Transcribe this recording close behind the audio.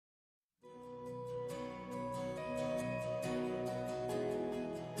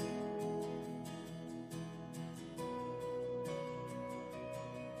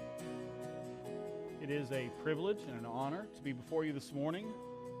It is a privilege and an honor to be before you this morning,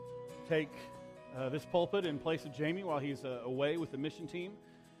 take this pulpit in place of Jamie while he's away with the mission team.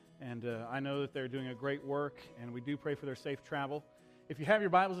 And I know that they're doing a great work, and we do pray for their safe travel. If you have your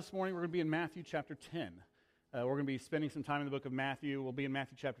Bibles this morning, we're going to be in Matthew chapter 10. We're going to be spending some time in the book of Matthew. We'll be in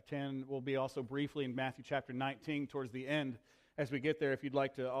Matthew chapter 10. We'll be also briefly in Matthew chapter 19 towards the end as we get there. If you'd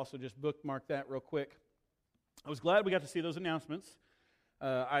like to also just bookmark that real quick. I was glad we got to see those announcements.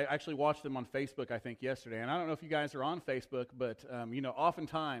 I actually watched them on Facebook, I think, yesterday. And I don't know if you guys are on Facebook, but,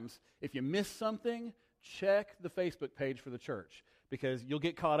 oftentimes, if you miss something, check the Facebook page for the church, because you'll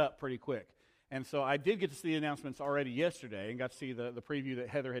get caught up pretty quick. And so I did get to see the announcements already yesterday and got to see the preview that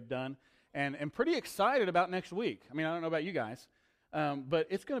Heather had done. And I'm pretty excited about next week. I mean, I don't know about you guys, but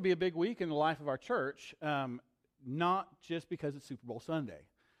it's going to be a big week in the life of our church, not just because it's Super Bowl Sunday.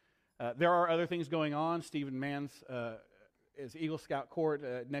 There are other things going on. Stephen Mann's is Eagle Scout Court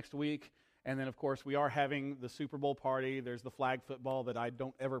next week. And then, of course, we are having the Super Bowl party. There's the flag football that I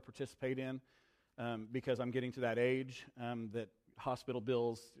don't ever participate in because I'm getting to that age that hospital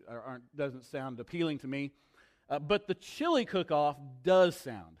bills doesn't sound appealing to me. But the chili cook-off does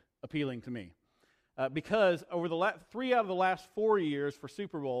sound appealing to me because over the 3 out of the last 4 years for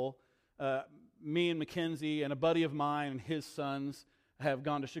Super Bowl, me and Mackenzie and a buddy of mine and his sons have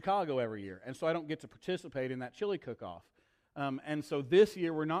gone to Chicago every year. And so I don't get to participate in that chili cook-off. And so this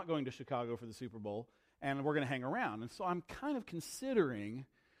year we're not going to Chicago for the Super Bowl, and we're going to hang around. And so I'm kind of considering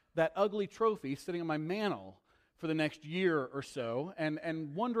that ugly trophy sitting on my mantle for the next year or so,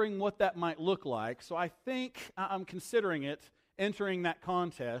 and wondering what that might look like. So I think I'm considering it, entering that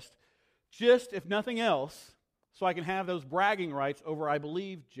contest, just if nothing else, so I can have those bragging rights over, I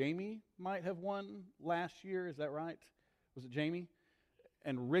believe Jamie might have won last year. Is that right? Was it Jamie?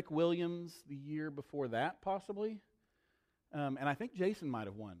 And Rick Williams the year before that, possibly? And I think Jason might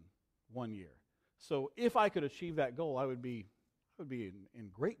have won 1 year. So if I could achieve that goal, I would be in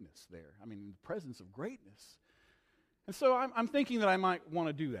greatness there. I mean, in the presence of greatness. And so I'm thinking that I might want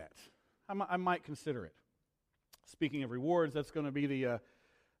to do that. I might consider it. Speaking of rewards, that's going to be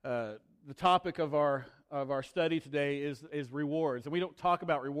the topic of our study today is rewards. And we don't talk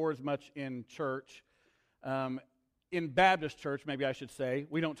about rewards much in church. In Baptist church, maybe I should say,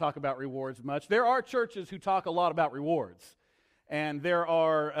 we don't talk about rewards much. There are churches who talk a lot about rewards. And there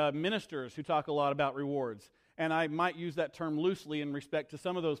are ministers who talk a lot about rewards. And I might use that term loosely in respect to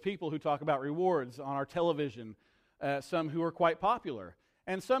some of those people who talk about rewards on our television, some who are quite popular,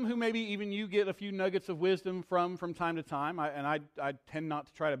 and some who maybe even you get a few nuggets of wisdom from time to time. I tend not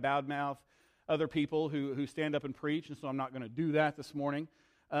to try to badmouth other people who stand up and preach, and so I'm not going to do that this morning.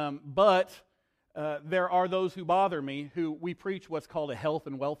 But there are those who bother me, who we preach what's called a health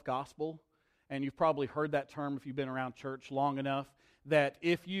and wealth gospel. And you've probably heard that term if you've been around church long enough, that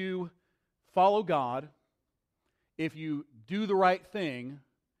if you follow God, if you do the right thing,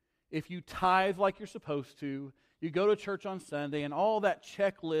 if you tithe like you're supposed to, you go to church on Sunday, and all that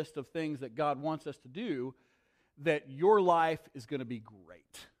checklist of things that God wants us to do, that your life is going to be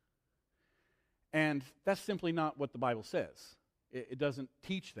great. And that's simply not what the Bible says. It doesn't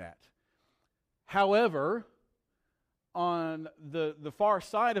teach that. However, on the far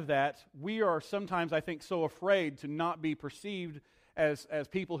side of that, we are sometimes, I think, so afraid to not be perceived as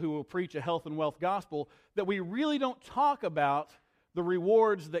people who will preach a health and wealth gospel that we really don't talk about the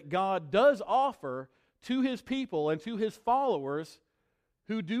rewards that God does offer to His people and to His followers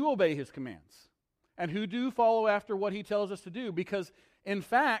who do obey His commands and who do follow after what He tells us to do. Because, in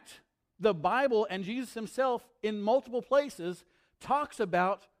fact, the Bible and Jesus Himself in multiple places talks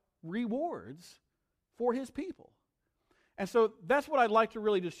about rewards for His people. And so that's what I'd like to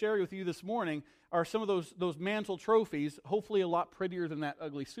really just share with you this morning are some of those mantle trophies, hopefully a lot prettier than that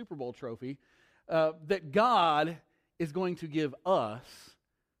ugly Super Bowl trophy, that God is going to give us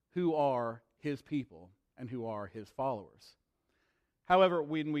who are His people and who are His followers. However,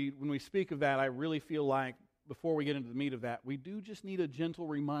 when we speak of that, I really feel like before we get into the meat of that, we do just need a gentle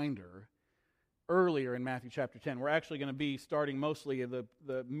reminder earlier in Matthew chapter 10. We're actually going to be starting mostly the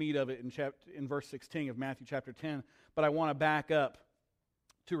meat of it in verse 16 of Matthew chapter 10. But I want to back up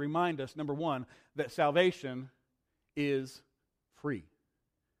to remind us, number one, that salvation is free.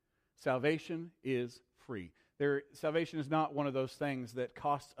 Salvation is free. Salvation is not one of those things that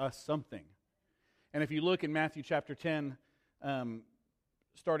costs us something. And if you look in Matthew chapter 10,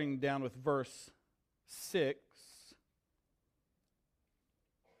 starting down with verse 6,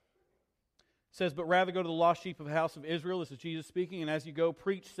 says, "But rather go to the lost sheep of the house of Israel." This is Jesus speaking. "And as you go,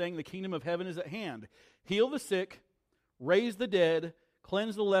 preach, saying, the kingdom of heaven is at hand. Heal the sick, raise the dead,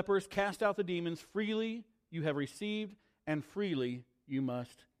 cleanse the lepers, cast out the demons. Freely you have received, and freely you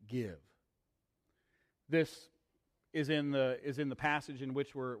must give." This is in the passage in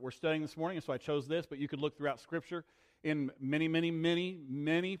which we're studying this morning, and so I chose this, but you could look throughout Scripture in many, many, many,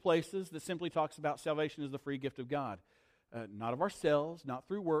 many places that simply talks about salvation as the free gift of God. Not of ourselves, not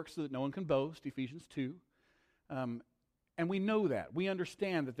through works, so that no one can boast, Ephesians 2. And we know that. We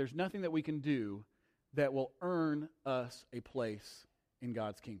understand that there's nothing that we can do that will earn us a place in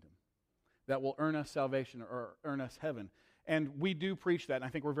God's kingdom, that will earn us salvation or earn us heaven. And we do preach that, and I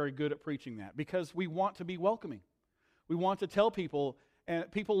think we're very good at preaching that, because we want to be welcoming. We want to tell people, and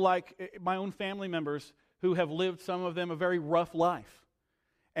people like my own family members who have lived, some of them, a very rough life,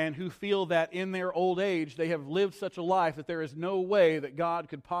 and who feel that in their old age they have lived such a life that there is no way that God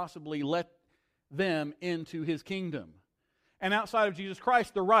could possibly let them into His kingdom. And outside of Jesus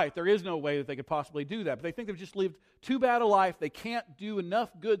Christ, they're right. There is no way that they could possibly do that. But they think they've just lived too bad a life. They can't do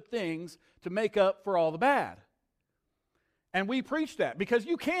enough good things to make up for all the bad. And we preach that, because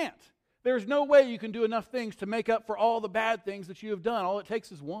you can't. There's no way you can do enough things to make up for all the bad things that you have done. All it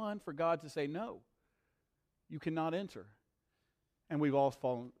takes is one for God to say, no, you cannot enter. And we've all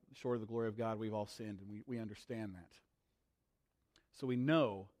fallen short of the glory of God. We've all sinned, and we understand that. So we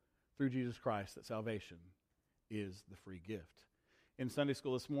know through Jesus Christ that salvation is the free gift. In Sunday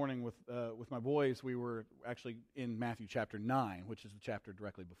school this morning with my boys, we were actually in Matthew chapter 9, which is the chapter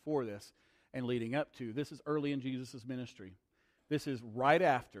directly before this and leading up to. This is early in Jesus' ministry. This is right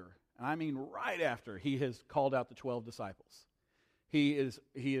after, and I mean right after, He has called out the 12 disciples. He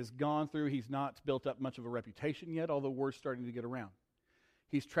has gone through, He's not built up much of a reputation yet, although word's starting to get around.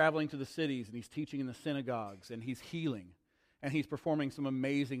 He's traveling to the cities, and He's teaching in the synagogues, and He's healing, and He's performing some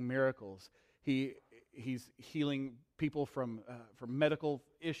amazing miracles. He's healing people from medical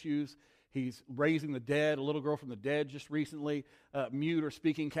issues. He's raising the dead, a little girl from the dead just recently, mute or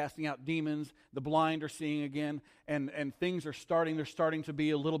speaking, casting out demons. The blind are seeing again, and things are starting. There's starting to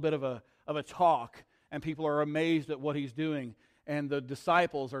be a little bit of a talk, and people are amazed at what He's doing. And the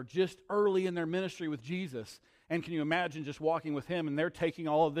disciples are just early in their ministry with Jesus. And can you imagine just walking with Him, and they're taking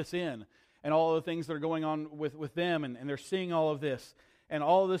all of this in, and all of the things that are going on with them, and they're seeing all of this, and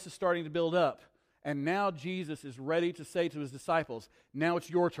all of this is starting to build up. And now Jesus is ready to say to His disciples, now it's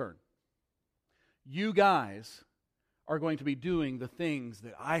your turn. You guys are going to be doing the things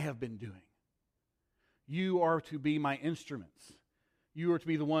that I have been doing. You are to be my instruments. You are to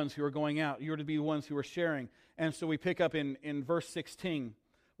be the ones who are going out. You are to be the ones who are sharing. And so we pick up in verse 16,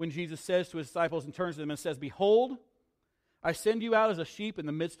 when Jesus says to His disciples and turns to them and says, behold, I send you out as a sheep in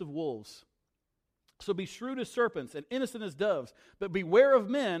the midst of wolves. So be shrewd as serpents and innocent as doves, but beware of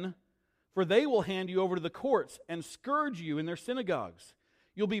men, for they will hand you over to the courts and scourge you in their synagogues.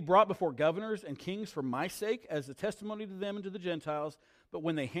 You'll be brought before governors and kings for my sake as a testimony to them and to the Gentiles. But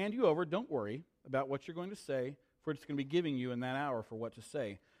when they hand you over, don't worry about what you're going to say, for it's going to be giving you in that hour for what to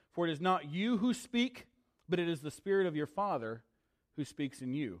say. For it is not you who speak, but it is the Spirit of your Father who speaks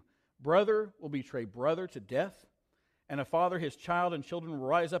in you. Brother will betray brother to death, and a father his child, and children will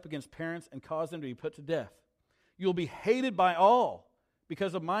rise up against parents and cause them to be put to death. You'll be hated by all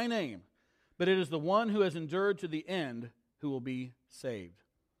because of my name, but it is the one who has endured to the end who will be saved.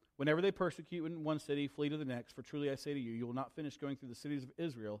 Whenever they persecute in one city, flee to the next, for truly I say to you, you will not finish going through the cities of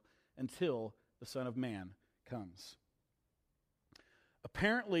Israel until the Son of Man comes.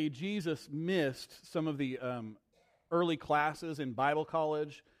 Apparently, Jesus missed some of the early classes in Bible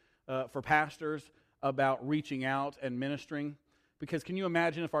college for pastors about reaching out and ministering. Because can you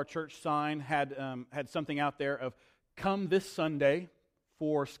imagine if our church sign had something out there of, come this Sunday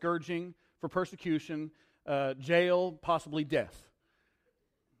for scourging, for persecution, jail, possibly death?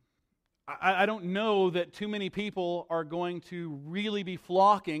 I don't know that too many people are going to really be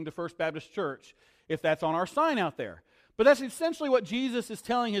flocking to First Baptist Church if that's on our sign out there. But that's essentially what Jesus is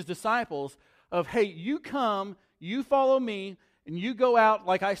telling His disciples of, hey, you come, you follow me, and you go out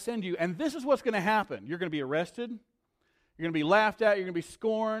like I send you, and this is what's going to happen. You're going to be arrested, you're going to be laughed at, you're going to be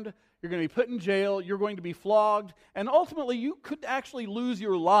scorned, you're going to be put in jail, you're going to be flogged, and ultimately you could actually lose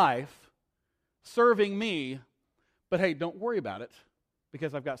your life serving me, but hey, don't worry about it,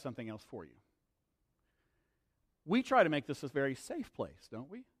 because I've got something else for you. We try to make this a very safe place, don't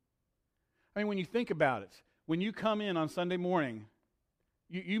we? I mean, when you think about it, when you come in on Sunday morning,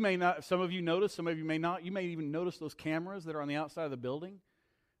 you may not, some of you notice, some of you may not, you may even notice those cameras that are on the outside of the building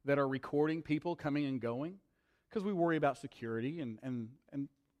that are recording people coming and going, because we worry about security and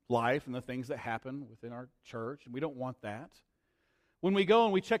life and the things that happen within our church, and we don't want that. When we go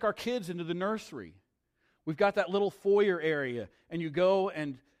and we check our kids into the nursery, we've got that little foyer area, and you go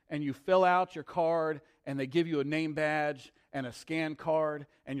and you fill out your card, and they give you a name badge and a scan card,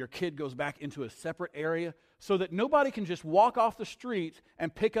 and your kid goes back into a separate area so that nobody can just walk off the street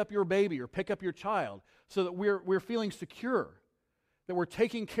and pick up your baby or pick up your child, so that we're feeling secure, that we're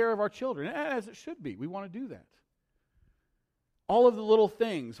taking care of our children, as it should be. We want to do that. All of the little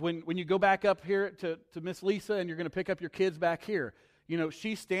things. When you go back up here to Miss Lisa and you're going to pick up your kids back here,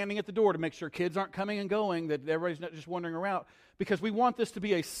 she's standing at the door to make sure kids aren't coming and going, that everybody's not just wandering around, because we want this to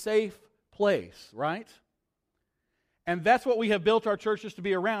be a safe place, right? And that's what we have built our churches to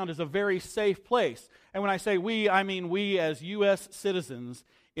be around, is a very safe place. And when I say we, I mean we as U.S. citizens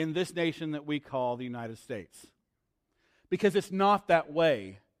in this nation that we call the United States. Because it's not that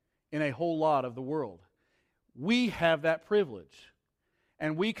way in a whole lot of the world. We have that privilege.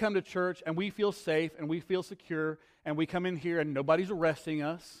 And we come to church and we feel safe and we feel secure, and we come in here and nobody's arresting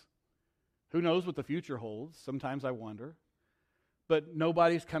us. Who knows what the future holds? Sometimes I wonder. But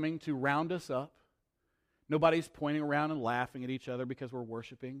nobody's coming to round us up. Nobody's pointing around and laughing at each other because we're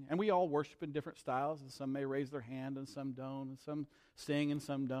worshiping. And we all worship in different styles, and some may raise their hand and some don't, and some sing and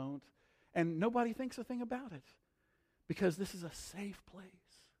some don't. And nobody thinks a thing about it because this is a safe place,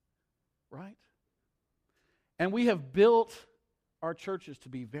 right? And we have built our churches to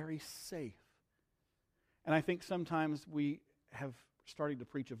be very safe. And I think sometimes we have started to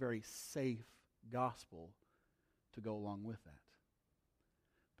preach a very safe gospel to go along with that.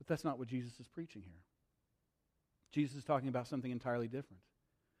 But that's not what Jesus is preaching here. Jesus is talking about something entirely different.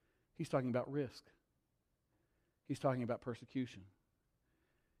 He's talking about risk. He's talking about persecution.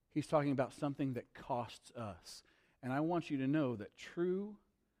 He's talking about something that costs us. And I want you to know that true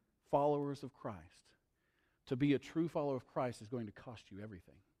followers of Christ, to be a true follower of Christ, is going to cost you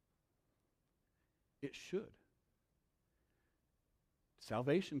everything. It should.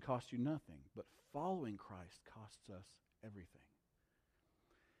 Salvation costs you nothing, but following Christ costs us everything.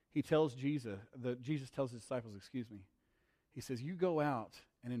 Jesus tells his disciples, he says, you go out,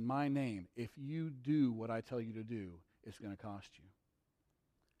 and in my name, if you do what I tell you to do, it's going to cost you.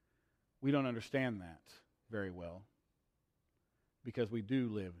 We don't understand that very well, because we do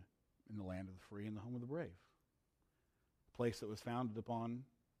live in the land of the free and the home of the brave, a place that was founded upon,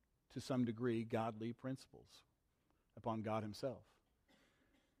 to some degree, godly principles, upon God himself.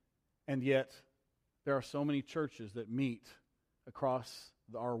 And yet, there are so many churches that meet across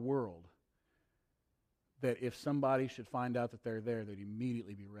our world that if somebody should find out that they're there, they'd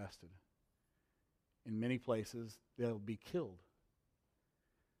immediately be arrested. In many places, they'll be killed.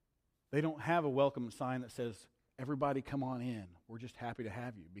 They don't have a welcome sign that says, everybody come on in, we're just happy to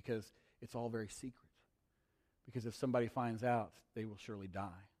have you, because it's all very secret. Because if somebody finds out, they will surely die.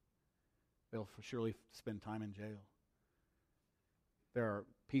 They'll surely spend time in jail. There are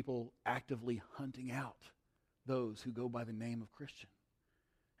people actively hunting out those who go by the name of Christian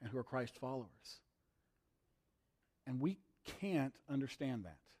and who are Christ followers. And we can't understand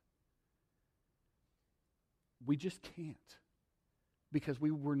that. We just can't. Because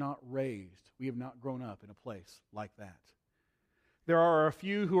we were not raised, we have not grown up in a place like that. There are a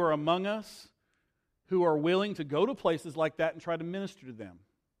few who are among us who are willing to go to places like that and try to minister to them.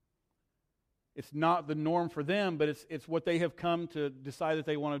 It's not the norm for them, but it's what they have come to decide that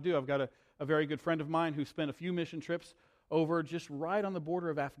they want to do. I've got a very good friend of mine who spent a few mission trips over just right on the border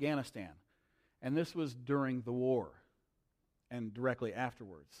of Afghanistan. And this was during the war and directly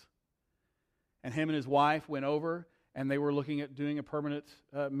afterwards. And him and his wife went over, and they were looking at doing a permanent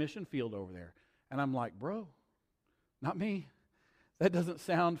mission field over there. And I'm like, bro, not me. That doesn't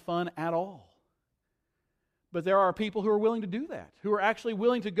sound fun at all. But there are people who are willing to do that, who are actually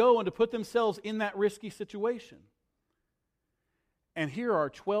willing to go and to put themselves in that risky situation. And here are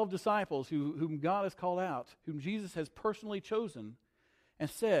 12 disciples whom God has called out, whom Jesus has personally chosen, and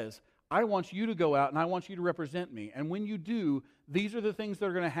says, I want you to go out and I want you to represent me. And when you do, these are the things that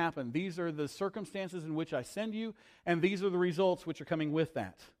are going to happen. These are the circumstances in which I send you, and these are the results which are coming with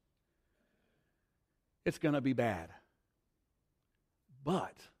that. It's going to be bad.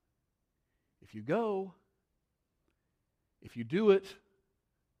 But if you go, if you do it,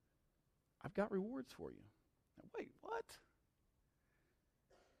 I've got rewards for you. Now, wait, what?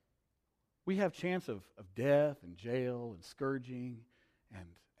 We have chance of death and jail and scourging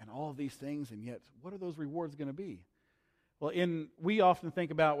and all of these things, and yet what are those rewards going to be? Well, we often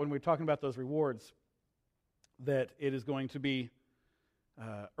think about, when we're talking about those rewards, that it is going to be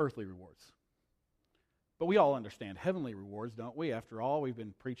earthly rewards. But we all understand heavenly rewards, don't we? After all, we've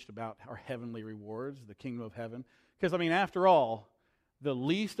been preached about our heavenly rewards, the kingdom of heaven. Because, after all, the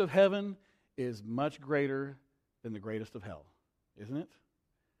least of heaven is much greater than the greatest of hell, isn't it?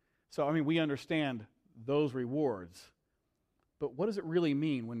 So, we understand those rewards. But what does it really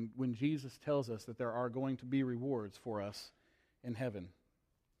mean when Jesus tells us that there are going to be rewards for us in heaven?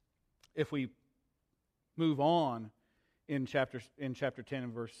 If we move on in chapter 10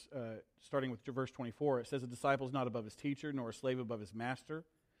 and starting with verse 24. It says, "A disciple is not above his teacher, nor a slave above his master.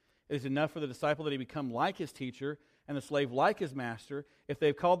 It is enough for the disciple that he become like his teacher, and the slave like his master. If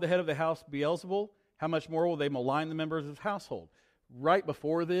they've called the head of the house Beelzebul, how much more will they malign the members of his household?" Right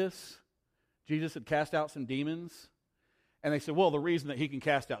before this, Jesus had cast out some demons. And they said, well, the reason that he can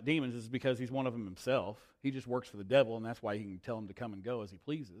cast out demons is because he's one of them himself. He just works for the devil, and that's why he can tell him to come and go as he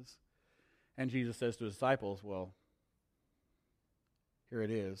pleases. And Jesus says to his disciples, well, here it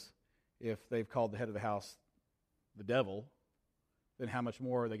is. If they've called the head of the house the devil, then how much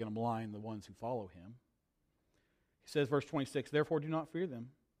more are they going to malign the ones who follow him? He says, verse 26, "Therefore do not fear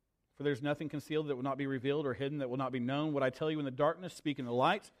them, for there's nothing concealed that will not be revealed, or hidden that will not be known. What I tell you in the darkness, speak in the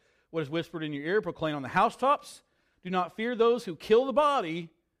light. What is whispered in your ear, proclaim on the housetops. Do not fear those who kill the body,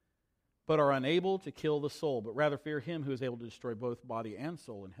 but are unable to kill the soul, but rather fear him who is able to destroy both body and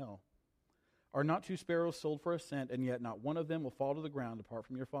soul in hell. Are not 2 sparrows sold for a cent, and yet not one of them will fall to the ground apart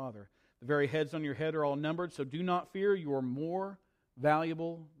from your Father? The very heads on your head are all numbered, so do not fear. You are more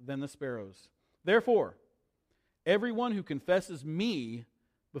valuable than the sparrows. Therefore, everyone who confesses me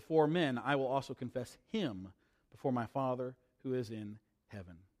before men, I will also confess him before my Father who is in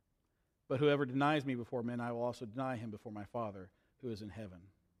heaven. But whoever denies me before men, I will also deny him before my Father who is in heaven.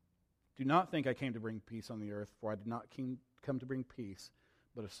 Do not think I came to bring peace on the earth, for I did not come to bring peace,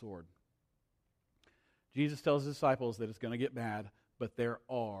 but a sword." Jesus tells his disciples that it's going to get bad, but there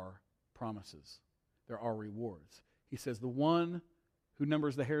are promises. There are rewards. He says, the one who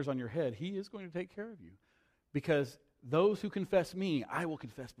numbers the hairs on your head, he is going to take care of you. Because those who confess me, I will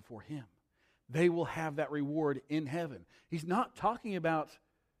confess before him. They will have that reward in heaven. He's not talking about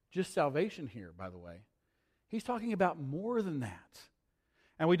just salvation here, by the way. He's talking about more than that.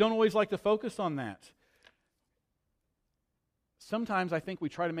 And we don't always like to focus on that. Sometimes I think we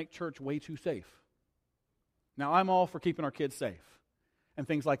try to make church way too safe. Now, I'm all for keeping our kids safe and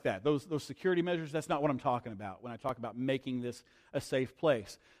things like that. Those security measures, that's not what I'm talking about when I talk about making this a safe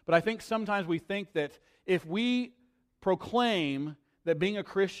place. But I think sometimes we think that if we proclaim that being a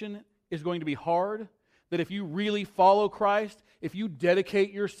Christian is going to be hard, that if you really follow Christ, if you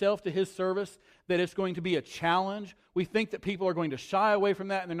dedicate yourself to his service, that it's going to be a challenge. We think that people are going to shy away from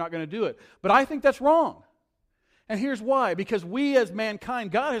that and they're not going to do it. But I think that's wrong. And here's why. Because we as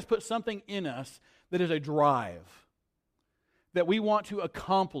mankind, God has put something in us that is a drive. That we want to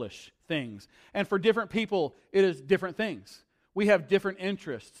accomplish things. And for different people, it is different things. We have different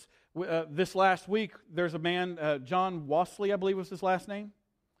interests. This last week, there's a man, John Wesley, I believe was his last name.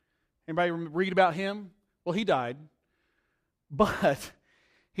 Anybody read about him? Well, he died. But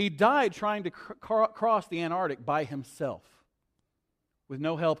he died trying to cross the Antarctic by himself with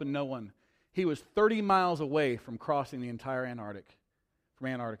no help and no one. He was 30 miles away from crossing the entire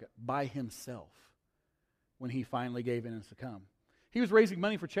Antarctica by himself when he finally gave in and succumbed. He was raising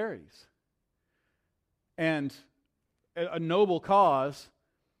money for charities and a noble cause,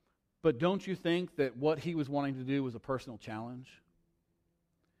 but don't you think that what he was wanting to do was a personal challenge?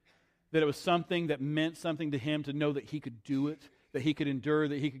 That it was something that meant something to him to know that he could do it, that he could endure,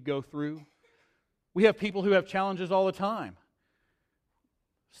 that he could go through. We have people who have challenges all the time.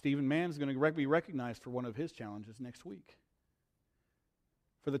 Stephen Mann is going to be recognized for one of his challenges next week.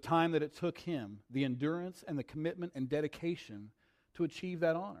 For the time that it took him, the endurance and the commitment and dedication to achieve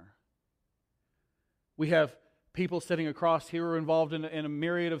that honor. We have people sitting across here who are involved in a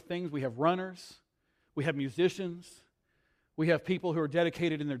myriad of things. We have runners. We have musicians. We have people who are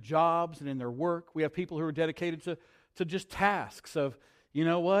dedicated in their jobs and in their work. We have people who are dedicated to just tasks of, you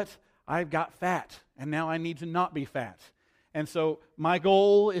know what, I've got fat, and now I need to not be fat. And so my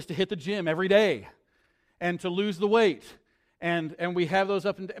goal is to hit the gym every day and to lose the weight. And we have those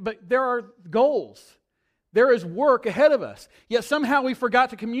up and down. But there are goals. There is work ahead of us. Yet somehow we forgot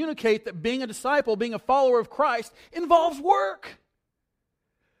to communicate that being a disciple, being a follower of Christ, involves work.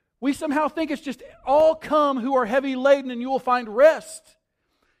 We somehow think it's just all come who are heavy laden and you will find rest.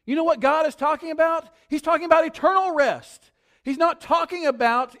 You know what God is talking about? He's talking about eternal rest. He's not talking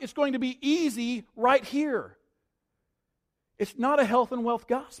about it's going to be easy right here. It's not a health and wealth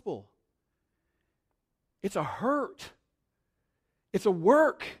gospel. It's a hurt. It's a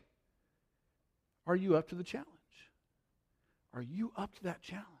work. Are you up to the challenge? Are you up to that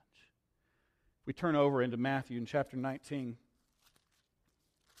challenge? If we turn over into Matthew in chapter 19,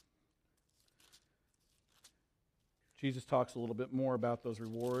 Jesus talks a little bit more about those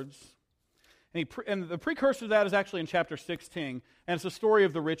rewards. And the precursor to that is actually in chapter 16, and it's the story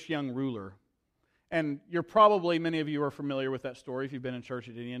of the rich young ruler. And many of you are familiar with that story if you've been in church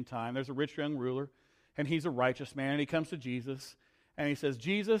at any time. There's a rich young ruler, and he's a righteous man, and he comes to Jesus, and he says,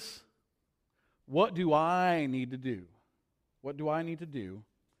 Jesus, what do I need to do What do I need to do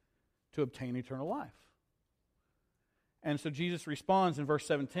to obtain eternal life? And so Jesus responds in verse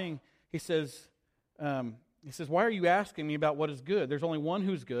 17. He says, why are you asking me about what is good? There's only one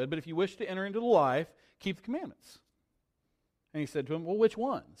who's good, but if you wish to enter into the life, keep the commandments. And he said to him, well, which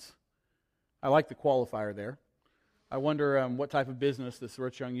ones? I like the qualifier there. I wonder what type of business this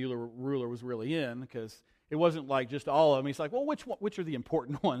rich young ruler was really in, because it wasn't like just all of them. He's like, well, which are the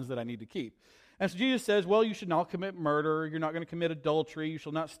important ones that I need to keep? And so Jesus says, well, you should not commit murder. You're not going to commit adultery. You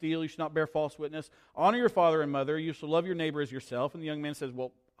shall not steal. You shall not bear false witness. Honor your father and mother. You shall love your neighbor as yourself. And the young man says,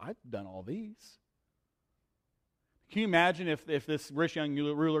 well, I've done all these. Can you imagine if this rich young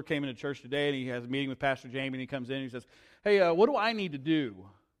ruler came into church today and he has a meeting with Pastor Jamie and he comes in and he says, hey, what do I need to do,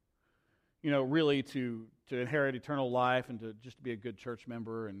 really to inherit eternal life and to just be a good church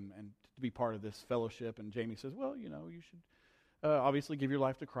member and to be part of this fellowship? And Jamie says, well, you should obviously give your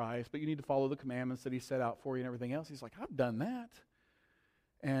life to Christ, but you need to follow the commandments that he set out for you and everything else. He's like, I've done that.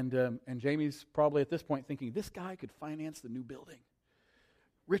 And Jamie's probably at this point thinking, this guy could finance the new building.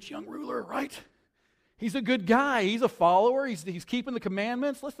 Rich young ruler, right? He's a good guy. He's a follower. He's keeping the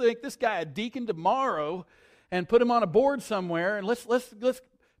commandments. Let's make this guy a deacon tomorrow and put him on a board somewhere. And let's.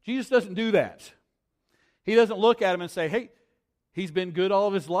 Jesus doesn't do that. He doesn't look at him and say, hey, he's been good all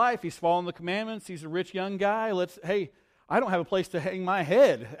of his life. He's following the commandments. He's a rich young guy. I don't have a place to hang my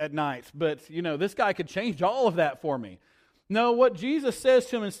head at night, but, this guy could change all of that for me. No, what Jesus says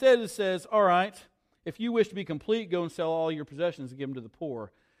to him instead is says, all right, if you wish to be complete, go and sell all your possessions and give them to the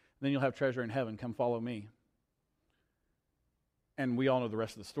poor. Then you'll have treasure in heaven. Come follow me. And we all know the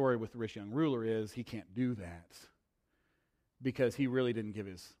rest of the story with the rich young ruler is he can't do that because he really didn't give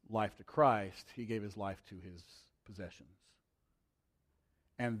his life to Christ. He gave his life to his possessions.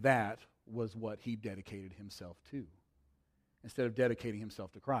 And that was what he dedicated himself to, instead of dedicating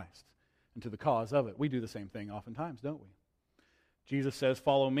himself to Christ and to the cause of it. We do the same thing oftentimes, don't we? Jesus says,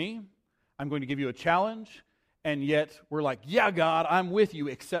 follow me. I'm going to give you a challenge. And yet we're like, yeah, God, I'm with you,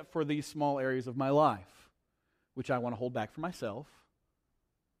 except for these small areas of my life, which I want to hold back for myself.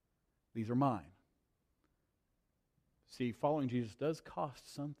 These are mine. See, following Jesus does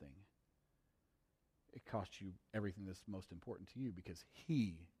cost something. It costs you everything that's most important to you because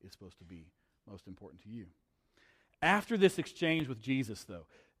he is supposed to be most important to you. After this exchange with Jesus, though,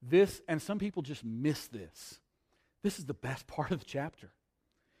 and some people just miss this. This is the best part of the chapter.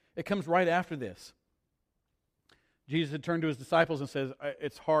 It comes right after this. Jesus had turned to his disciples and says,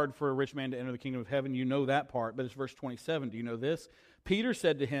 it's hard for a rich man to enter the kingdom of heaven. You know that part, but it's verse 27. Do you know this? Peter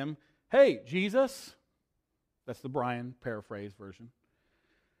said to him, hey, Jesus, that's the Brian paraphrase version,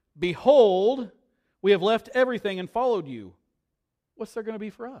 behold, we have left everything and followed you. What's there going to be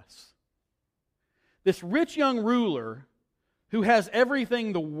for us? This rich young ruler who has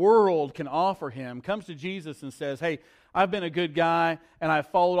everything the world can offer him comes to Jesus and says, hey, I've been a good guy and I've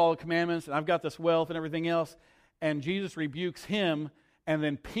followed all the commandments and I've got this wealth and everything else. And Jesus rebukes him, and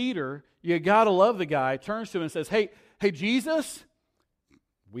then Peter, you got to love the guy, turns to him and says, hey, Jesus,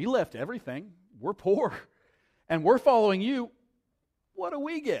 we left everything. We're poor, and we're following you. What do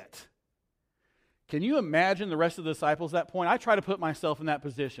we get? Can you imagine the rest of the disciples at that point? I try to put myself in that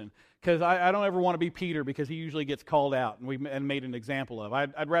position because I don't ever want to be Peter because he usually gets called out and made an example of.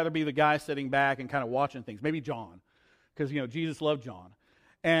 I'd rather be the guy sitting back and kind of watching things. Maybe John, because Jesus loved John.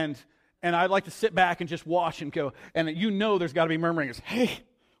 And I'd like to sit back and just watch and go, and there's got to be murmuring. It's, hey,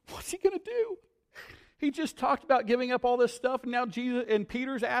 what's he going to do? He just talked about giving up all this stuff, and now Jesus and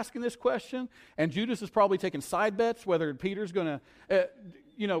Peter's asking this question, and Judas is probably taking side bets whether Peter's going to,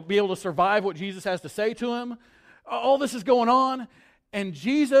 be able to survive what Jesus has to say to him. All this is going on, and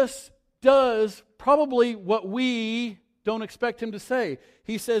Jesus does probably what we don't expect him to say.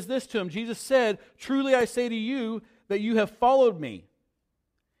 He says this to him. Jesus said, truly I say to you that you have followed me.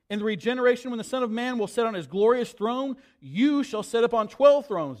 In the regeneration, when the Son of Man will sit on his glorious throne, you shall sit upon 12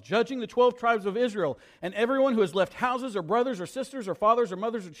 thrones, judging the 12 tribes of Israel. And everyone who has left houses or brothers or sisters or fathers or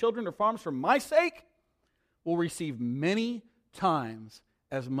mothers or children or farms for my sake will receive many times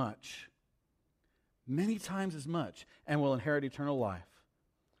as much. Many times as much, and will inherit eternal life.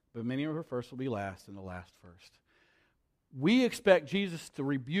 But many of the first will be last, and the last first. We expect Jesus to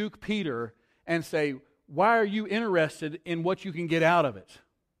rebuke Peter and say, why are you interested in what you can get out of it?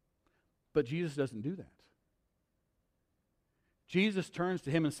 But Jesus doesn't do that. Jesus turns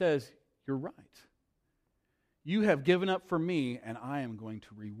to him and says, you're right. You have given up for me, and I am going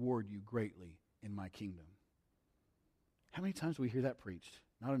to reward you greatly in my kingdom. How many times do we hear that preached?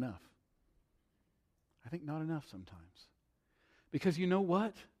 Not enough. I think not enough sometimes. Because you know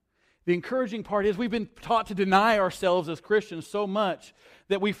what? The encouraging part is we've been taught to deny ourselves as Christians so much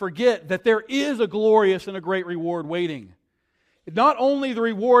that we forget that there is a glorious and a great reward waiting. not only the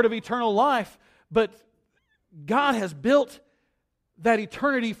reward of eternal life, but God has built that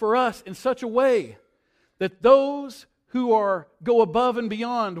eternity for us in such a way that those who go above and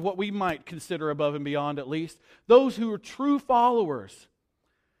beyond what we might consider above and beyond, at least, those who are true followers,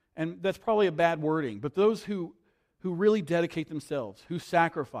 and that's probably a bad wording, but those who really dedicate themselves, who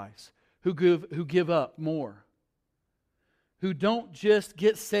sacrifice, who give up more, who don't just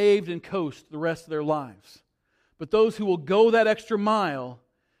get saved and coast the rest of their lives, but those who will go that extra mile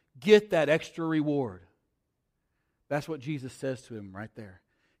get that extra reward. That's what Jesus says to him right there.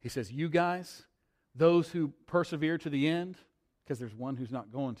 He says, you guys, those who persevere to the end, because there's one who's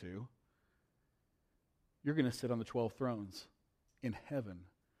not going to, you're going to sit on the 12 thrones in heaven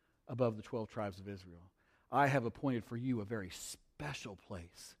above the 12 tribes of Israel. I have appointed for you a very special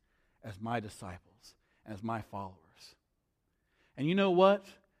place as my disciples, as my followers. And you know what?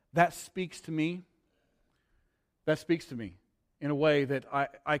 That speaks to me. That speaks to me in a way that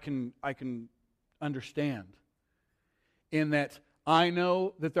I can understand. In that I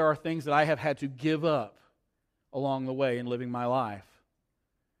know that there are things that I have had to give up along the way in living my life.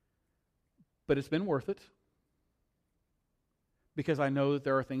 But it's been worth it. Because I know that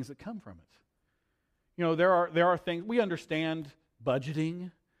there are things that come from it. You know, there are things, we understand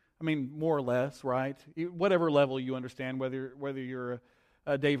budgeting. I mean, more or less, right? Whatever level you understand, whether you're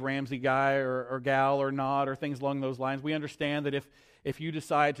a Dave Ramsey guy or gal or not, or things along those lines. We understand that if you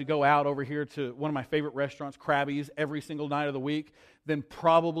decide to go out over here to one of my favorite restaurants, Krabby's, every single night of the week, then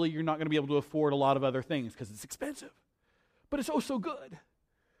probably you're not going to be able to afford a lot of other things because it's expensive. But it's oh so good,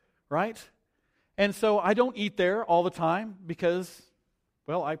 right? And so I don't eat there all the time because,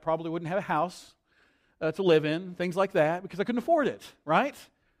 well, I probably wouldn't have a house to live in, things like that, because I couldn't afford it, right?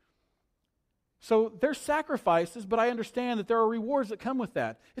 So there's sacrifices, but I understand that there are rewards that come with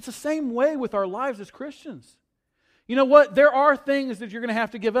that. It's the same way with our lives as Christians. You know what? There are things that you're going to have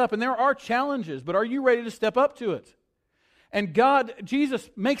to give up, and there are challenges, but are you ready to step up to it? And Jesus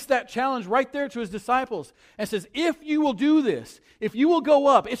makes that challenge right there to his disciples and says, if you will do this, if you will go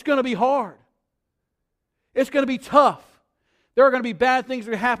up, it's going to be hard. It's going to be tough. There are going to be bad things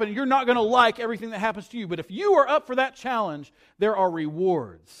that happen, and you're not going to like everything that happens to you. But if you are up for that challenge, there are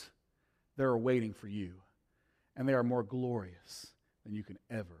rewards that are waiting for you. And they are more glorious than you can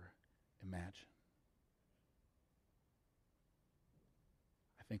ever imagine.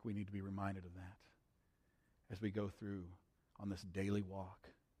 I think we need to be reminded of that as we go through on this daily walk.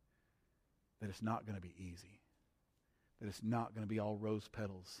 That it's not going to be easy. That it's not going to be all rose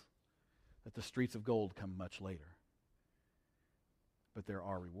petals. That the streets of gold come much later. But there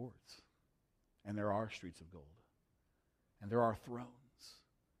are rewards. And there are streets of gold. And there are thrones.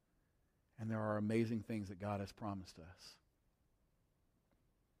 And there are amazing things that God has promised us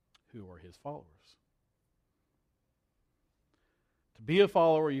who are his followers. To be a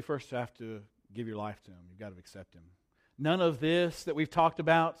follower, you first have to give your life to him. You've got to accept him. None of this that we've talked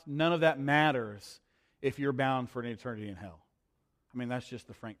about, none of that matters if you're bound for an eternity in hell. I mean, that's just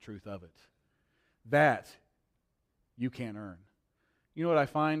the frank truth of it. That you can't earn. You know what I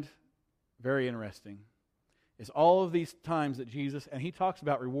find very interesting is all of these times that Jesus, and he talks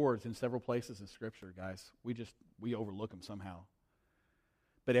about rewards in several places in Scripture, guys. We overlook them somehow.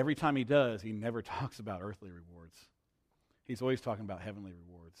 But every time he does, he never talks about earthly rewards. He's always talking about heavenly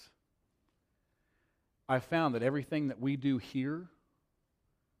rewards. I've found that everything that we do here,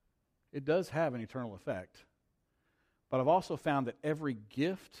 it does have an eternal effect. But I've also found that every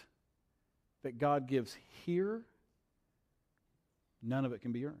gift that God gives here, none of it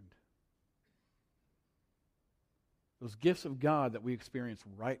can be earned. Those gifts of God that we experience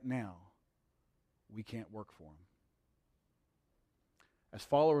right now, we can't work for them. As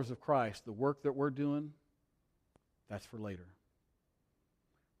followers of Christ, the work that we're doing, that's for later.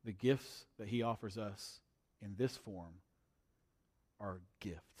 The gifts that he offers us in this form are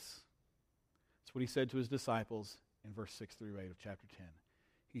gifts. That's what he said to his disciples in verse 6 through 8 of chapter 10.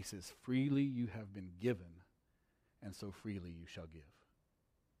 He says, freely you have been given, and so freely you shall give.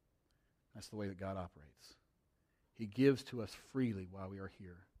 That's the way that God operates. He gives to us freely while we are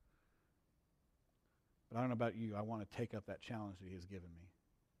here. But I don't know about you, I want to take up that challenge that he has given me.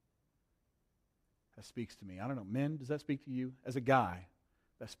 That speaks to me. I don't know, men, does that speak to you? As a guy,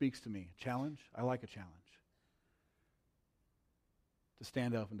 that speaks to me. A challenge? I like a challenge. To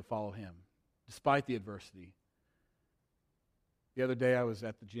stand up and to follow him, despite the adversity. The other day I was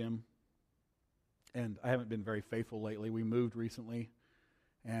at the gym, and I haven't been very faithful lately. We moved recently,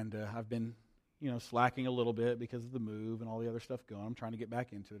 and I've been slacking a little bit because of the move and all the other stuff going. I'm trying to get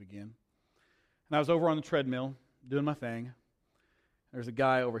back into it again. And I was over on the treadmill doing my thing. There's a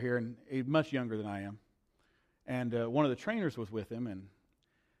guy over here, and he's much younger than I am. And one of the trainers was with him,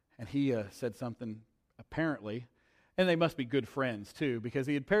 and he said something, apparently, and they must be good friends too, because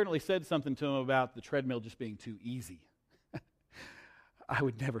he apparently said something to him about the treadmill just being too easy. I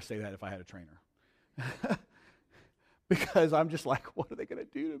would never say that if I had a trainer. Because I'm just like, what are they going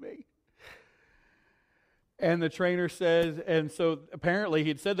to do to me? And the trainer says, and so apparently he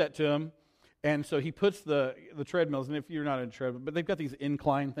had said that to him, and so he puts the treadmills, and if you're not in a treadmill, but they've got these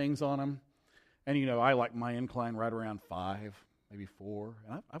incline things on them, and you know, I like my incline right around 5, maybe 4,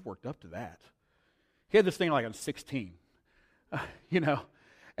 and I've worked up to that. He had this thing like on 16, you know,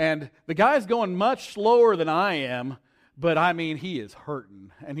 and the guy's going much slower than I am, but I mean, he is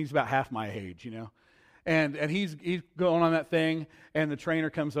hurting, and he's about half my age, you know, and he's going on that thing, and the trainer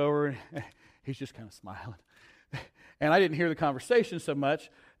comes over, and he's just kind of smiling. And I didn't hear the conversation so much,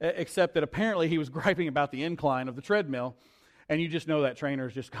 except that apparently he was griping about the incline of the treadmill. And you just know that trainer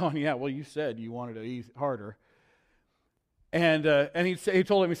is just going, yeah, well, you said you wanted it easy, harder. And he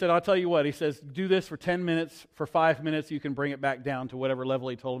told him, he said, I'll tell you what. He says, do this for 10 minutes. For 5 minutes, you can bring it back down to whatever level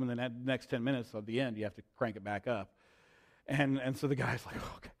he told him. And then at the next 10 minutes, at the end, you have to crank it back up. And so the guy's like,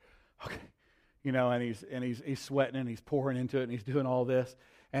 okay. You know, and he's sweating and he's pouring into it and he's doing all this.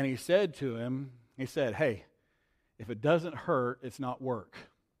 And he said to him, he said, hey, if it doesn't hurt, it's not work.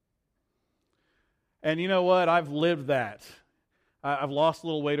 And you know what? I've lived that. I've lost a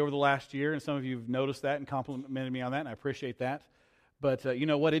little weight over the last year, and some of you have noticed that and complimented me on that, and I appreciate that. But you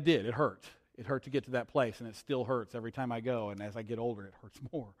know what? It did. It hurt. It hurt to get to that place, and it still hurts every time I go. And as I get older, it hurts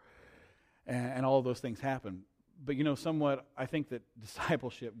more. And all of those things happen. But you know, somewhat, I think that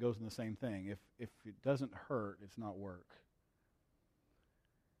discipleship goes in the same thing. If it doesn't hurt, it's not work.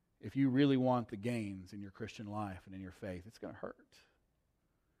 If you really want the gains in your Christian life and in your faith, it's going to hurt.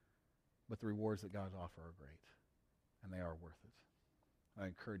 But the rewards that God offers are great, and they are worth it. I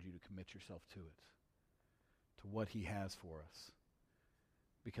encourage you to commit yourself to it, to what He has for us,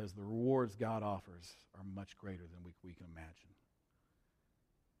 because the rewards God offers are much greater than we can imagine.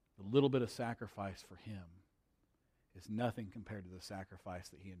 The little bit of sacrifice for Him is nothing compared to the sacrifice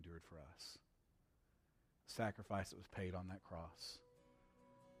that He endured for us. The sacrifice that was paid on that cross,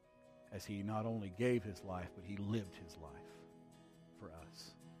 as He not only gave His life, but He lived His life for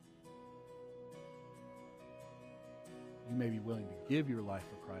us. You may be willing to give your life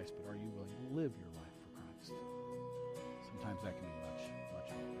for Christ, but are you willing to live your life for Christ? Sometimes that can be